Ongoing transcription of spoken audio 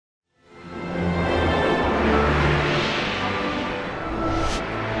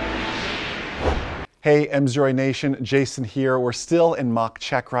Hey, MzeroA Nation, Jason here. We're still in mock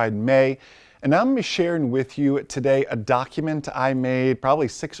Checkride May, and I'm going to be sharing with you today a document I made probably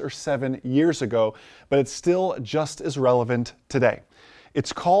 6 or 7 years ago, but it's still just as relevant today.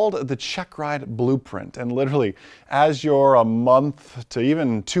 It's called the Checkride Blueprint, and literally, as you're a month to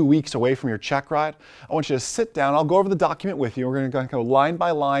even 2 weeks away from your Checkride, I want you to sit down. I'll go over the document with you. We're going to go line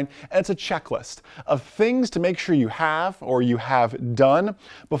by line, and it's a checklist of things to make sure you have or you have done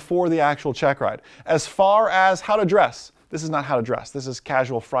before the actual Checkride. As far as how to dress, this is not how to dress. This is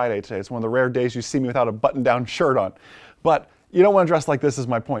Casual Friday today. It's one of the rare days you see me without a button-down shirt on. But you don't want to dress like this is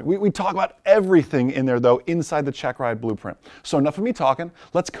my point. We talk about everything in there, though, inside the Checkride Blueprint. So enough of me talking.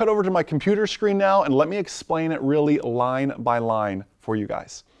 Let's cut over to my computer screen now, and let me explain it really line by line for you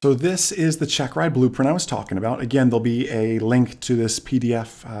guys. So this is the Checkride Blueprint I was talking about. Again, there'll be a link to this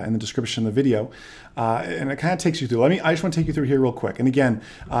PDF in the description of the video. And it kind of takes you through. I just want to take you through here real quick. And again,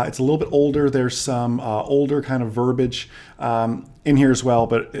 it's a little bit older. There's some older kind of verbiage in here as well,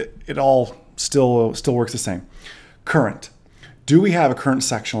 but it all still works the same. Current. Do we have a current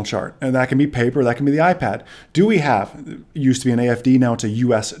sectional chart? And that can be paper, that can be the iPad. Do we have, it used to be an AFD, now it's a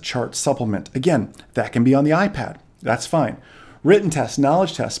US chart supplement. Again, that can be on the iPad. That's fine. Written test,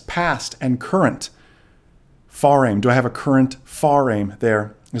 knowledge test, past and current. FAR aim. Do I have a current FAR aim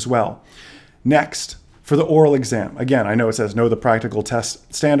there as well? Next, for the oral exam. Again, I know it says know the practical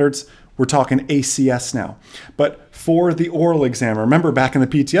test standards. We're talking ACS now. But for the oral exam, remember back in the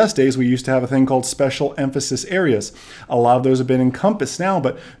PTS days, we used to have a thing called special emphasis areas. A lot of those have been encompassed now,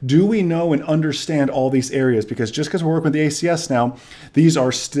 but do we know and understand all these areas? Because just because we're working with the ACS now, these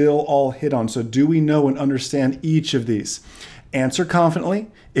are still all hit on. So do we know and understand each of these? Answer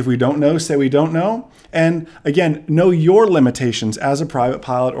confidently. If we don't know, say we don't know. And again, know your limitations as a private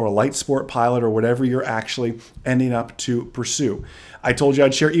pilot or a light sport pilot or whatever you're actually ending up to pursue. I told you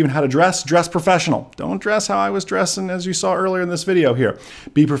I'd share even how to dress. Dress professional. Don't dress how I was dressing as you saw earlier in this video here.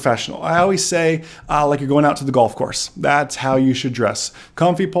 Be professional. I always say like you're going out to the golf course. That's how you should dress.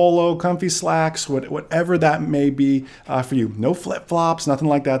 Comfy polo, comfy slacks, whatever that may be for you. No flip-flops, nothing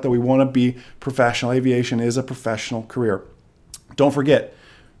like that, though. We want to be professional. Aviation is a professional career. Don't forget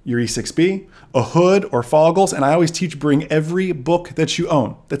your E6B, a hood or foggles, and I always teach bring every book that you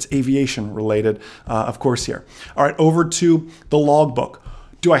own that's aviation related, of course, here. All right, over to the logbook.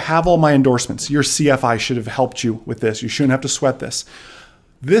 Do I have all my endorsements? Your CFI should have helped you with this. You shouldn't have to sweat this.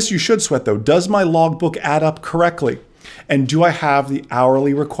 This you should sweat, though. Does my logbook add up correctly? And do I have the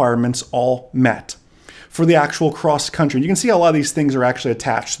hourly requirements all met? For the actual cross country, you can see how a lot of these things are actually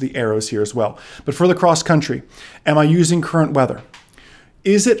attached to the arrows here as well. But for the cross country, am I using current weather?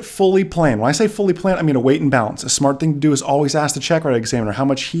 Is it fully planned? When I say fully planned, I mean a weight and balance. A smart thing to do is always ask the Checkride examiner how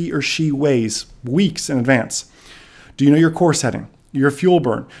much he or she weighs weeks in advance. Do you know your course heading, your fuel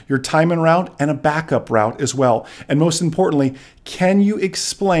burn, your time en route, and a backup route as well? And most importantly, can you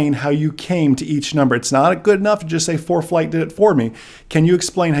explain how you came to each number? It's not good enough to just say ForeFlight did it for me. Can you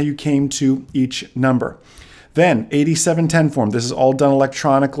explain how you came to each number? Then 8710 form. This is all done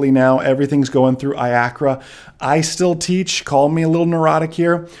electronically now. Everything's going through IACRA. I still teach, call me a little neurotic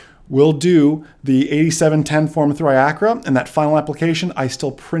here. We'll do the 8710 form through IACRA, and that final application, I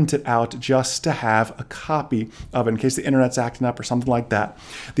still print it out just to have a copy of it in case the internet's acting up or something like that.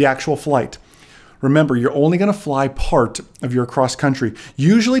 The actual flight. Remember, you're only going to fly part of your cross country,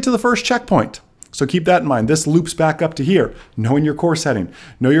 usually to the first checkpoint. So keep that in mind. This loops back up to here, knowing your course heading.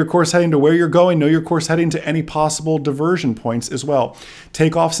 Know your course heading to where you're going. Know your course heading to any possible diversion points as well.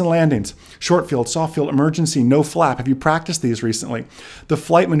 Takeoffs and landings, short field, soft field, emergency, no flap. Have you practiced these recently? The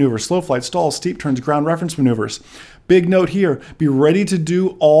flight maneuvers, slow flight, stalls, steep turns, ground reference maneuvers. Big note here, be ready to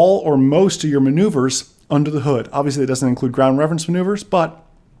do all or most of your maneuvers under the hood. Obviously, it doesn't include ground reference maneuvers, but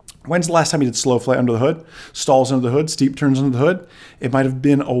when's the last time you did slow flight under the hood, stalls under the hood, steep turns under the hood? It might have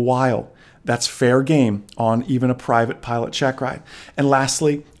been a while. That's fair game on even a private pilot Checkride. And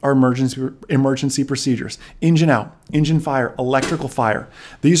lastly, our emergency procedures. Engine out, engine fire, electrical fire.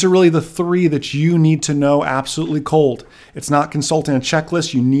 These are really the three that you need to know absolutely cold. It's not consulting a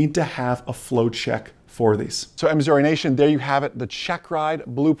checklist. You need to have a flow check for these. So MzeroA Nation, there you have it, the Checkride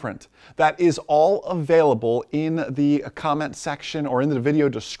Blueprint. That is all available in the comment section or in the video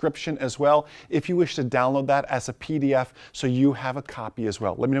description as well, if you wish to download that as a PDF so you have a copy as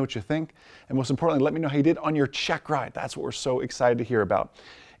well. Let me know what you think, and most importantly, let me know how you did on your Checkride. That's what we're so excited to hear about.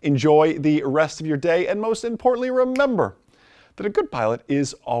 Enjoy the rest of your day, and most importantly, remember that a good pilot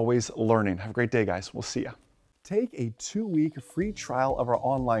is always learning. Have a great day, guys. We'll see ya. Take a 2-week free trial of our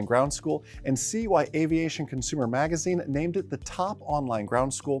online ground school and see why Aviation Consumer Magazine named it the top online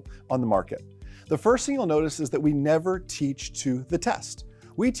ground school on the market. The first thing you'll notice is that we never teach to the test.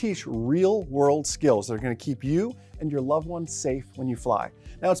 We teach real-world skills that are going to keep you and your loved ones safe when you fly.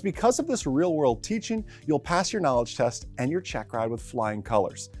 Now, it's because of this real-world teaching, you'll pass your knowledge test and your Checkride with flying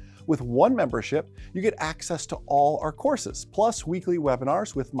colors. With one membership, you get access to all our courses, plus weekly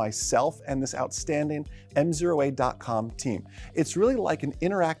webinars with myself and this outstanding MzeroA.com team. It's really like an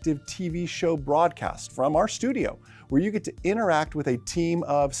interactive TV show broadcast from our studio, where you get to interact with a team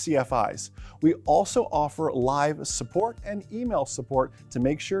of CFIs. We also offer live support and email support to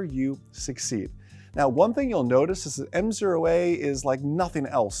make sure you succeed. Now, one thing you'll notice is that MzeroA is like nothing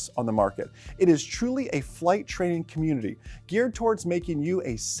else on the market. It is truly a flight training community geared towards making you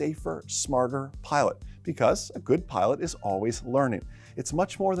a safer, smarter pilot, because a good pilot is always learning. It's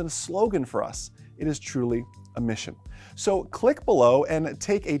much more than a slogan for us. It is truly a mission. So click below and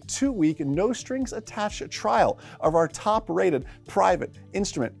take a 2-week, no strings attached trial of our top-rated private,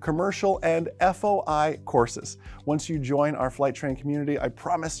 instrument, commercial, and FOI courses. Once you join our flight training community, I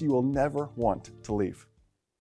promise you will never want to leave.